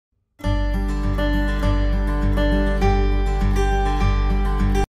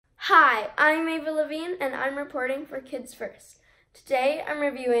Hi, I'm Ava L and I'm reporting for Kids First. Today I'm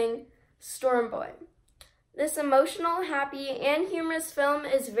reviewing Storm Boy. This emotional, happy, and humorous film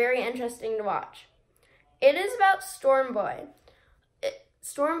is very interesting to watch. It is about Storm Boy.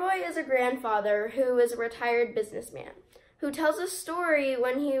 Storm Boy is a grandfather who is a retired businessman who tells a story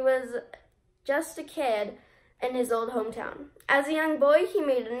when he was just a kid in his old hometown. As a young boy, he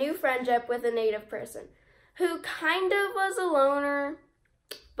made a new friendship with a native person who kind of was a loner,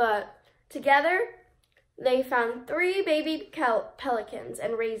 but together they found 3 baby pelicans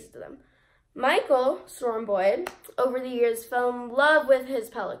and raised them. Michael, Storm Boy, over the years fell in love with his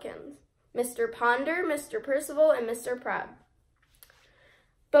pelicans, Mr. Ponder, Mr. Percival, and Mr. Proud.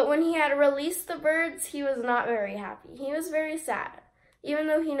 But when he had to release the birds, he was not very happy. He was very sad. Even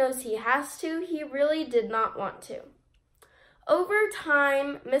though he knows he has to, he really did not want to. Over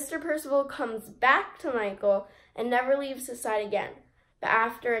time, Mr. Percival comes back to Michael and never leaves his side again. But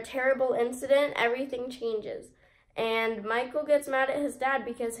after a terrible incident, everything changes. And Michael gets mad at his dad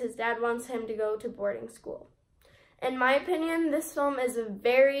because his dad wants him to go to boarding school. In my opinion, this film is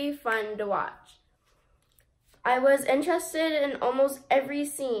very fun to watch. I was interested in almost every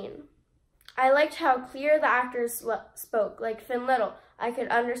scene. I liked how clear the actors spoke, like Finn Little. I could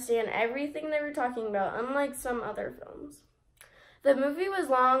understand everything they were talking about, unlike some other films. The movie was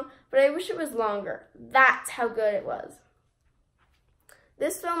long, but I wish it was longer. That's how good it was.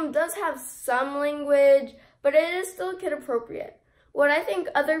 This film does have some language, but it is still kid appropriate. What I think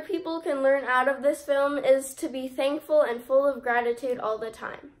other people can learn out of this film is to be thankful and full of gratitude all the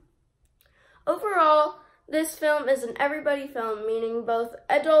time. Overall, this film is an everybody film, meaning both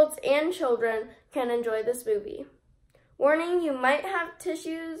adults and children can enjoy this movie. Warning, you might have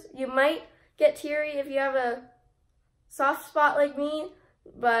tissues, you might get teary if you have a soft spot like me,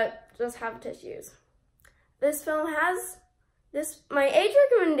 but just have tissues. This film has my age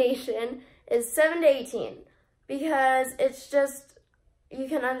recommendation is 7 to 18 because it's just, you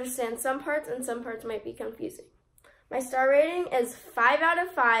can understand some parts and some parts might be confusing. My star rating is 5 out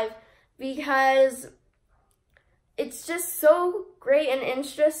of 5 because it's just so great and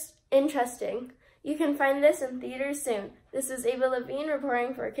interesting. You can find this in theaters soon. This is Ava L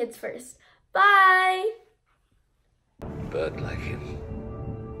reporting for Kids First. Bye! Bird like him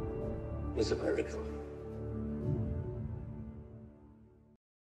was a miracle.